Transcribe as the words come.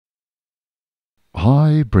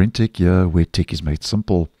Hi, BrenTech here, where tech is made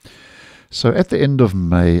simple. So at the end of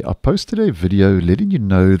May, I posted a video letting you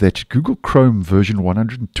know that Google Chrome version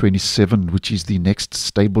 127, which is the next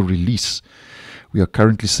stable release, we are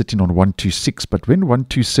currently sitting on 126, but when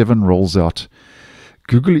 127 rolls out,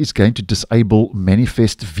 Google is going to disable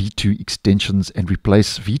manifest v2 extensions and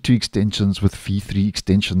replace v2 extensions with v3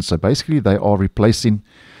 extensions. So basically they are replacing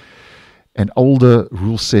an older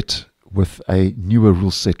rule set with a newer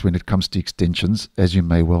rule set when it comes to extensions, as you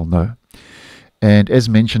may well know. And as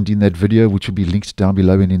mentioned in that video, which will be linked down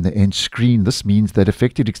below and in the end screen, this means that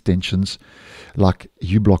affected extensions like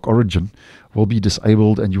uBlock Origin will be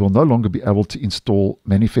disabled, and you will no longer be able to install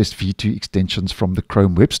manifest v2 extensions from the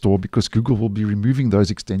Chrome Web Store because Google will be removing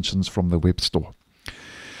those extensions from the Web Store.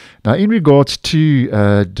 Now, in regards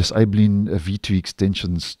to disabling v2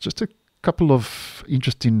 extensions, just a couple of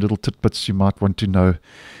interesting little tidbits you might want to know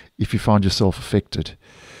if you find yourself affected.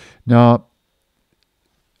 Now,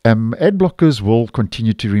 Adblockers will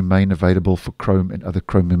continue to remain available for Chrome and other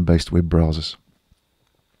Chromium-based web browsers.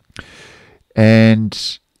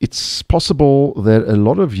 And it's possible that a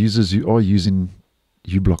lot of users who are using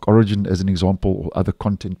uBlock Origin, as an example, or other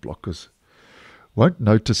content blockers, won't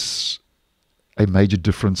notice a major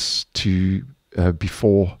difference to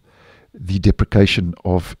before the deprecation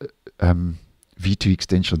of v2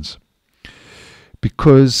 extensions.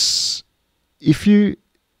 Because if you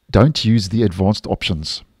don't use the advanced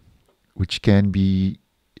options, which can be,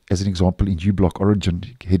 as an example, in uBlock Origin,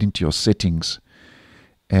 head into your settings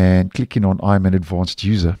and clicking on I'm an advanced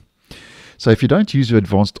user. So if you don't use your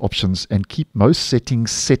advanced options and keep most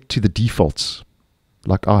settings set to the defaults,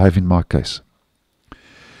 like I have in my case,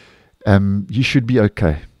 you should be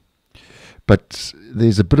okay. But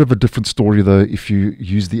there's a bit of a different story though if you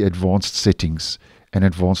use the advanced settings and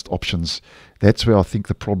advanced options. That's where I think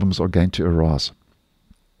the problems are going to arise.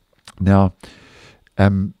 Now,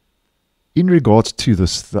 in regards to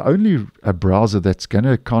this, the only browser that's going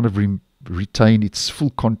to kind of retain its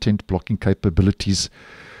full content blocking capabilities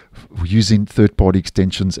using third-party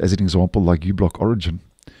extensions, as an example like uBlock Origin,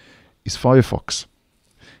 is Firefox,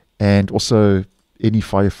 and also any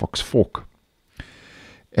Firefox fork.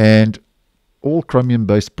 And all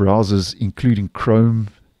Chromium-based browsers, including Chrome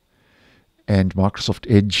and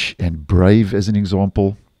Microsoft Edge and Brave, as an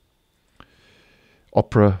example,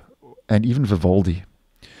 Opera, and even Vivaldi,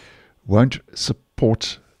 won't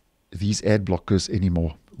support these ad blockers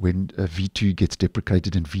anymore when v2 gets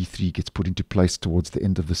deprecated and v3 gets put into place towards the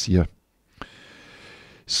end of this year.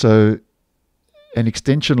 So an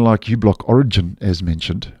extension like uBlock Origin, as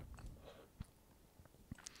mentioned,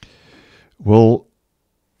 will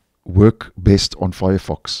work best on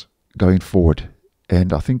Firefox going forward.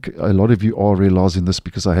 And I think a lot of you are realizing this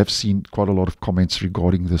because I have seen quite a lot of comments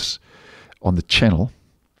regarding this on the channel.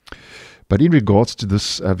 But in regards to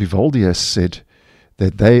this, Vivaldi has said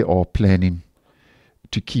that they are planning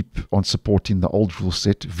to keep on supporting the old rule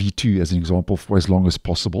set, v2 as an example, for as long as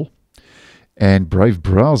possible. And Brave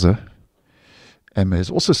Browser has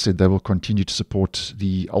also said they will continue to support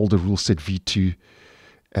the older rule set v2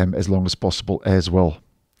 as long as possible as well.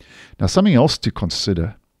 Now, something else to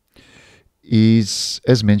consider is,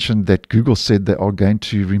 as mentioned, that Google said they are going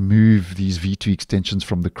to remove these v2 extensions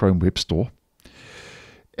from the Chrome Web Store.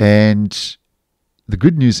 And the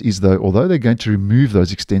good news is, though, although they're going to remove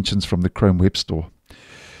those extensions from the Chrome Web Store,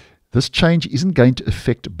 this change isn't going to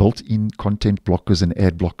affect built-in content blockers and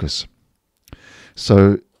ad blockers.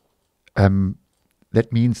 So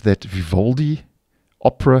that means that Vivaldi,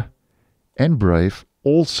 Opera, and Brave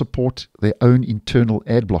all support their own internal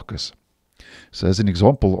ad blockers. So as an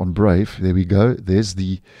example, on Brave, there we go. There's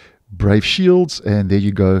the Brave Shields, and there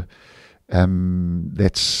you go.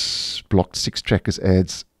 That's blocked 6 trackers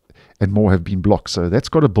ads, and more have been blocked. So that's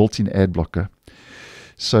got a built-in ad blocker.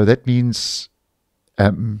 So that means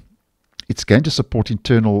it's going to support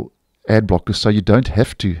internal ad blockers, so you don't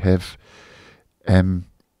have to have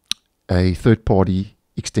a third-party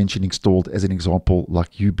extension installed, as an example,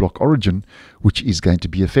 like uBlock Origin, which is going to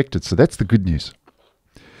be affected. So that's the good news.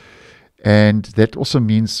 And that also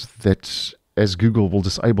means that as Google will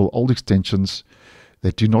disable old extensions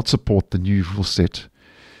that do not support the new rule set,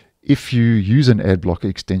 if you use an ad blocker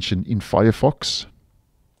extension in Firefox,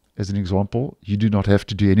 as an example, you do not have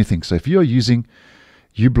to do anything. So if you are using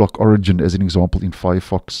uBlock Origin, as an example, in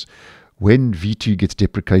Firefox, when v2 gets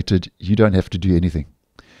deprecated, you don't have to do anything.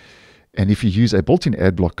 And if you use a built-in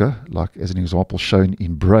ad blocker, like as an example shown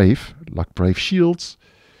in Brave, like Brave Shields,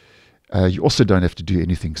 you also don't have to do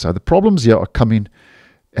anything. So the problems here are coming,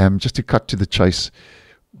 just to cut to the chase,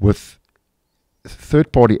 with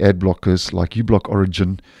third-party ad blockers like uBlock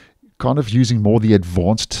Origin, kind of using more the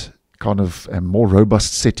advanced kind of more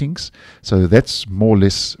robust settings. So that's more or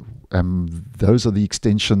less, those are the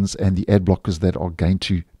extensions and the ad blockers that are going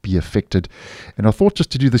to be affected. And I thought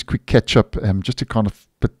just to do this quick catch up, just to kind of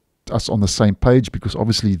put us on the same page, because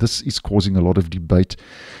obviously this is causing a lot of debate.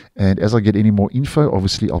 And as I get any more info,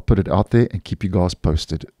 obviously I'll put it out there and keep you guys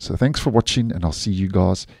posted. So thanks for watching, and I'll see you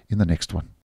guys in the next one.